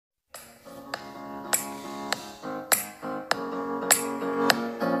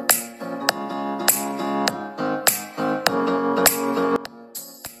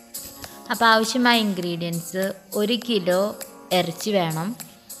അപ്പോൾ ആവശ്യമായ ingredients 1 kilo ഇറച്ചി വേണം,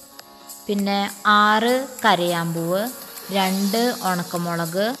 പിന്നെ 6 കരയാമ്പൂവ്, 2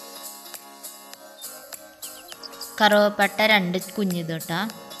 ഉണക്കമുളക്, കറുവപ്പട്ട 2 കുഞ്ഞിതൊട്ട,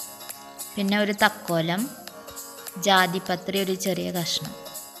 പിന്നെ ഒരു തക്കോലം, ജാതിപത്രി ഒരു ചെറിയ കഷ്ണം,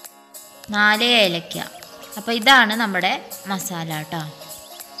 4 ഏലക്ക. അപ്പോൾ ഇതാണ് നമ്മുടെ മസാല കേട്ടോ.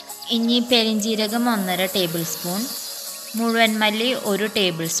 ഇനി പെരിഞ്ജീരകം 1.5 ടേബിൾ സ്പൂൺ, മുഴുവൻ മല്ലി 1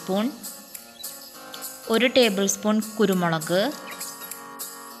 ടേബിൾ സ്പൂൺ, 1 ടേബിൾ സ്പൂൺ കുരുമുളക്,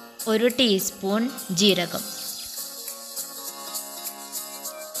 1 ടീസ്പൂൺ ജീരകം.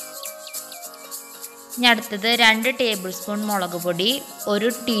 ഇനി അടുത്തത് 2 ടേബിൾ സ്പൂൺ മുളക് പൊടി,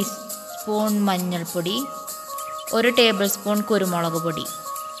 1 ടീസ്പൂൺ മഞ്ഞൾപ്പൊടി, 1 ടേബിൾ സ്പൂൺ കുരുമുളക് പൊടി.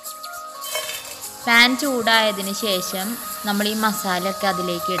 പാൻ ചൂടായതിന് ശേഷം നമ്മൾ ഈ മസാലയൊക്കെ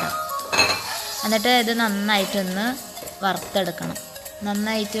അതിലേക്ക് ഇടാം. എന്നിട്ട് ഇത് നന്നായിട്ടൊന്ന് വറുത്തെടുക്കണം.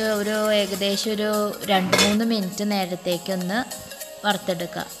 നന്നായിട്ട് ഏകദേശം 2-3 മിനിറ്റ് നേരത്തേക്കൊന്ന്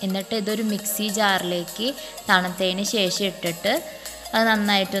വറുത്തെടുക്കുക. എന്നിട്ട് ഇതൊരു മിക്സി ജാറിലേക്ക് തണുത്തതിന് ശേഷം ഇട്ടിട്ട് അത്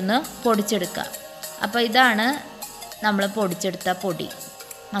നന്നായിട്ടൊന്ന് പൊടിച്ചെടുക്കുക. അപ്പോൾ ഇതാണ് നമ്മൾ പൊടിച്ചെടുത്ത പൊടി,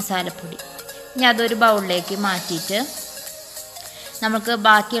 മസാലപ്പൊടി. ഇനി അതൊരു ബൗളിലേക്ക് മാറ്റിയിട്ട് നമുക്ക്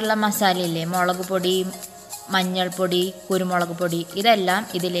ബാക്കിയുള്ള മസാലയില്ലേ, മുളക് പൊടി, മഞ്ഞൾപ്പൊടി, കുരുമുളക് പൊടി, ഇതെല്ലാം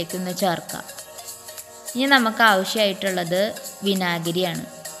ഇതിലേക്കൊന്ന് ചേർക്കാം. ഇനി നമുക്ക് ആവശ്യമായിട്ടുള്ളത് വിനാഗിരിയാണ്.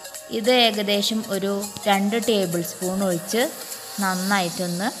 ഇത് ഏകദേശം 2 ടേബിൾ സ്പൂൺ ഒഴിച്ച്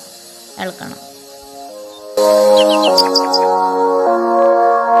നന്നായിട്ടൊന്ന് ഇളക്കണം.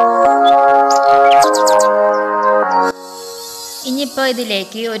 ഇനിയിപ്പോൾ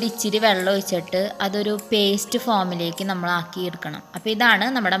ഇതിലേക്ക് ഇച്ചിരി വെള്ളം ഒഴിച്ചിട്ട് അതൊരു പേസ്റ്റ് ഫോമിലേക്ക് നമ്മൾ ആക്കിയെടുക്കണം. അപ്പോൾ ഇതാണ്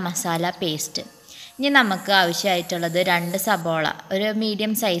നമ്മുടെ മസാല പേസ്റ്റ്. ഇനി നമുക്ക് ആവശ്യമായിട്ടുള്ളത് 2 സബോള, ഒരു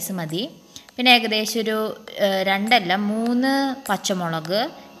മീഡിയം സൈസ് മതി, പിന്നെ ഏകദേശം 3 പച്ചമുളക്,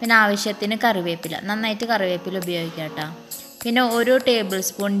 പിന്നെ ആവശ്യത്തിന് കറിവേപ്പില, നന്നായിട്ട് കറിവേപ്പില ഉപയോഗിക്കാം കേട്ടോ. പിന്നെ 1 table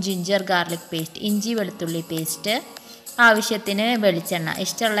spoon ginger garlic paste, ഇഞ്ചി വെളുത്തുള്ളി പേസ്റ്റ്, ആവശ്യത്തിന് വെളിച്ചെണ്ണ,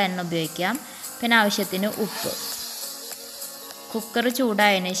 ഇഷ്ടമുള്ള എണ്ണ ഉപയോഗിക്കാം, പിന്നെ ആവശ്യത്തിന് ഉപ്പ്. കുക്കർ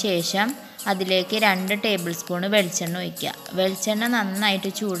ചൂടായതിന് ശേഷം അതിലേക്ക് 2 ടേബിൾ സ്പൂൺ വെളിച്ചെണ്ണ ഒഴിക്കുക. വെളിച്ചെണ്ണ നന്നായിട്ട്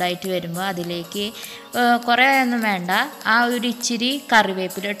ചൂടായിട്ട് വരുമ്പോൾ അതിലേക്ക് കുറേ ഒന്നും വേണ്ട, ഇച്ചിരി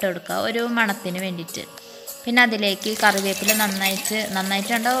കറിവേപ്പില ഇട്ട് കൊടുക്കുക, ഒരു മണത്തിന് വേണ്ടിയിട്ട്. പിന്നെ അതിലേക്ക് കറിവേപ്പില നന്നായിട്ട്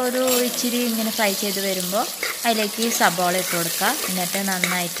ഇച്ചിരി ഇങ്ങനെ ഫ്രൈ ചെയ്ത് വരുമ്പോൾ അതിലേക്ക് സബോള ഇട്ട് കൊടുക്കുക. എന്നിട്ട്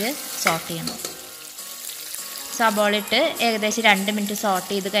നന്നായിട്ട് സോട്ട് ചെയ്യണം. സബോള ഇട്ട് ഏകദേശം 2 മിനിറ്റ് സോട്ട്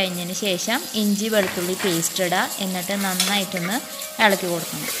ചെയ്ത് കഴിഞ്ഞതിന് ശേഷം ഇഞ്ചി വെളുത്തുള്ളി പേസ്റ്റ് ഇടുക. എന്നിട്ട് നന്നായിട്ടൊന്ന് ഇളക്കി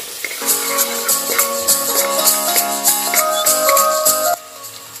കൊടുക്കണം.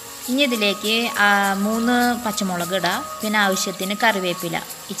 ഇനി ഇതിലേക്ക് 3 പച്ചമുളക് ഇടുക, പിന്നെ ആവശ്യത്തിന് കറിവേപ്പില,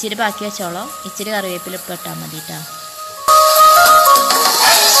 ഇച്ചിരി ബാക്കി വെച്ചോളോ, ഇച്ചിരി കറിവേപ്പില ഇപ്പം ഇട്ടാൽ മതി കേട്ടോ.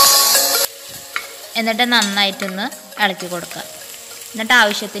 എന്നിട്ട് നന്നായിട്ടൊന്ന് ഇളക്കി കൊടുക്കുക. എന്നിട്ട്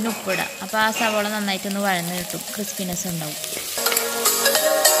ആവശ്യത്തിന് ഉപ്പിടുക. അപ്പോൾ ആ സവോള നന്നായിട്ടൊന്ന് വഴന്ന് കിട്ടും, ക്രിസ്പിനെസ് ഉണ്ടാവും.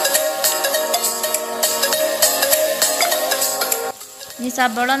 ഈ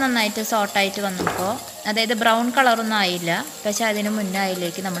സവോള നന്നായിട്ട് സോട്ടായിട്ട് വന്നപ്പോൾ, അതായത് ബ്രൗൺ കളറൊന്നും ആയില്ല, പക്ഷേ അതിന് മുന്നേ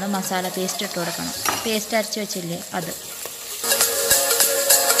അതിലേക്ക് നമ്മൾ മസാല പേസ്റ്റ് ഇട്ട് കൊടുക്കണം. പേസ്റ്റ് അരച്ച് വെച്ചില്ലേ അത്.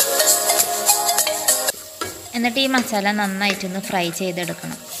 എന്നിട്ട് ഈ മസാല നന്നായിട്ടൊന്ന് ഫ്രൈ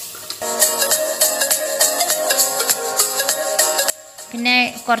ചെയ്തെടുക്കണം. പിന്നെ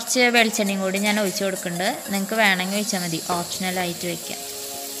കുറച്ച് വെളിച്ചെണ്ണയും കൂടി ഞാൻ ഒഴിച്ച് കൊടുക്കുന്നുണ്ട്. നിങ്ങൾക്ക് വേണമെങ്കിൽ ഒഴിച്ചാൽ മതി, ഓപ്ഷണലായിട്ട് വയ്ക്കാം.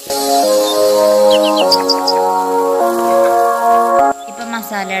 ഇപ്പം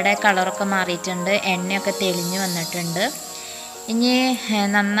മസാലയുടെ കളറൊക്കെ മാറിയിട്ടുണ്ട്, എണ്ണയൊക്കെ തെളിഞ്ഞ് വന്നിട്ടുണ്ട്. ഇനി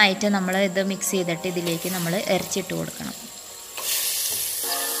നന്നായിട്ട് നമ്മൾ ഇത് മിക്സ് ചെയ്തിട്ട് ഇതിലേക്ക് നമ്മൾ ഇറച്ചിട്ട് കൊടുക്കണം.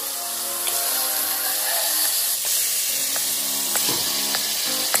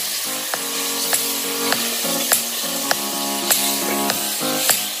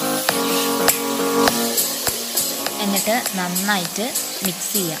 എന്നിട്ട് നന്നായിട്ട്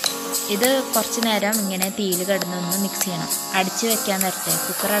മിക്സ് ചെയ്യാം. ഇത് കുറച്ച് നേരം ഇങ്ങനെ തീയിൽ കിടന്നൊന്ന് മിക്സ് ചെയ്യണം. അടച്ച് വെക്കാൻ വരട്ടെ,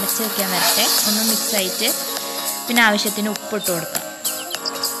 കുക്കർ അടച്ച് വെക്കാൻ വരട്ടെ, ഒന്ന് മിക്സായിട്ട്. പിന്നെ ആവശ്യത്തിന് ഉപ്പിട്ട് കൊടുക്കുക.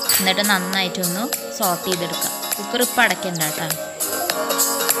 എന്നിട്ട് നന്നായിട്ടൊന്ന് സോട്ട് ചെയ്തെടുക്കുക. കുക്കർ ഇപ്പം അടയ്ക്കണ്ട കേട്ടോ.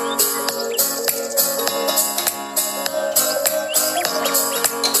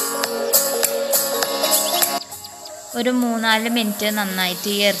 ഒരു 3-4 മിനിറ്റ് നന്നായിട്ട്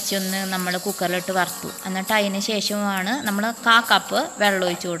ഈ ഇറച്ചി ഒന്ന് നമ്മൾ കുക്കറിലിട്ട് വറുത്തു. എന്നിട്ട് അതിന് ശേഷമാണ് നമ്മൾ 1/4 കപ്പ് വെള്ളം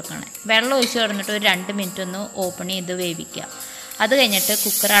ഒഴിച്ച് കൊടുക്കണം. വെള്ളം ഒഴിച്ച് കൊടുത്തിട്ട് ഒരു 2 മിനിറ്റ് ഒന്ന് ഓപ്പൺ ചെയ്ത് വേവിക്കുക. അത് കഴിഞ്ഞിട്ട്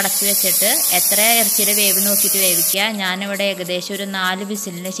കുക്കർ അടച്ച് വെച്ചിട്ട് എത്ര ഇറച്ചിയുടെ വേവ് നോക്കിയിട്ട് വേവിക്കുക. ഞാനിവിടെ ഏകദേശം ഒരു 4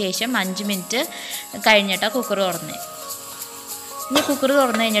 വിസിലിന് ശേഷം 5 മിനിറ്റ് കഴിഞ്ഞിട്ടാണ് കുക്കർ തുറന്നത്. ഇനി കുക്കർ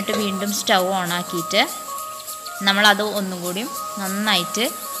തുറന്നു കഴിഞ്ഞിട്ട് വീണ്ടും സ്റ്റൗ ഓണാക്കിയിട്ട് നമ്മളത് ഒന്നും കൂടി നന്നായിട്ട്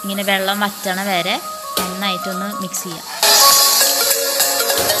ഇങ്ങനെ വെള്ളം വറ്റണ വരെ നന്നായിട്ടൊന്ന് മിക്സ് ചെയ്യാം.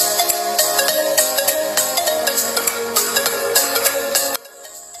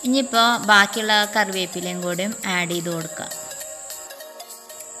 ഇനിയിപ്പോൾ ബാക്കിയുള്ള കറിവേപ്പിലയും കൂടിയും ആഡ് ചെയ്ത് കൊടുക്കുക.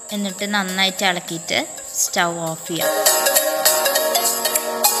 എന്നിട്ട് നന്നായിട്ട് ഇളക്കിയിട്ട് സ്റ്റൗ ഓഫ് ചെയ്യാം.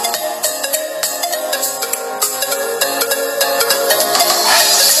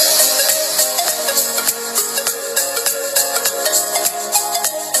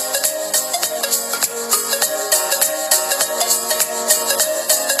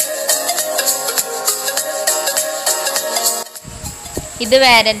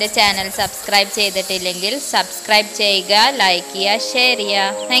 ഇതുവരെ എൻ്റെ ചാനൽ സബ്സ്ക്രൈബ് ചെയ്തിട്ടില്ലെങ്കിൽ സബ്സ്ക്രൈബ് ചെയ്യുക, ലൈക്ക് ചെയ്യുക, ഷെയർ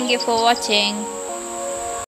ചെയ്യുക. Thank you for watching.